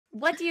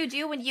what do you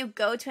do when you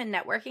go to a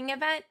networking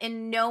event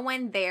and no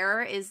one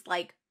there is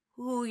like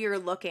who you're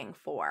looking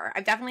for?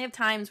 I definitely have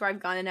times where I've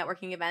gone to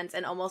networking events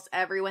and almost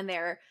everyone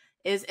there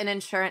is an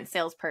insurance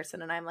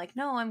salesperson, and I'm like,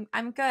 no,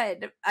 I'm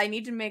good. I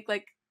need to make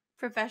like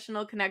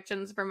professional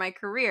connections for my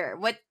career.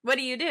 What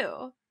do you do?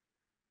 Or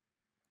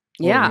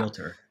Yeah. a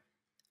realtor.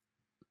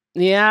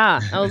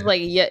 Yeah. I was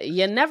like,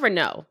 you never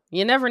know.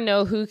 You never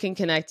know who can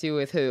connect you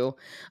with who.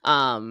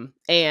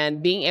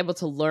 And being able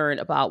to learn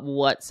about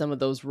what some of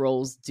those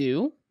roles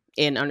do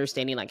and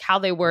understanding like how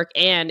they work.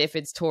 And if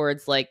it's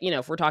towards like, you know,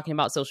 if we're talking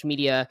about social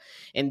media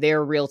and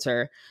they're a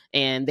realtor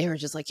and they were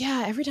just like,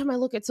 yeah, every time I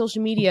look at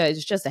social media,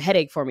 it's just a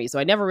headache for me. So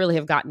I never really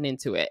have gotten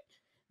into it.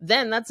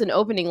 Then that's an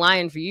opening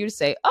line for you to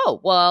say,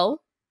 oh,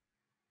 well,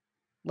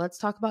 let's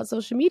talk about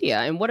social media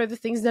and what are the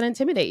things that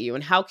intimidate you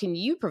and how can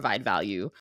you provide value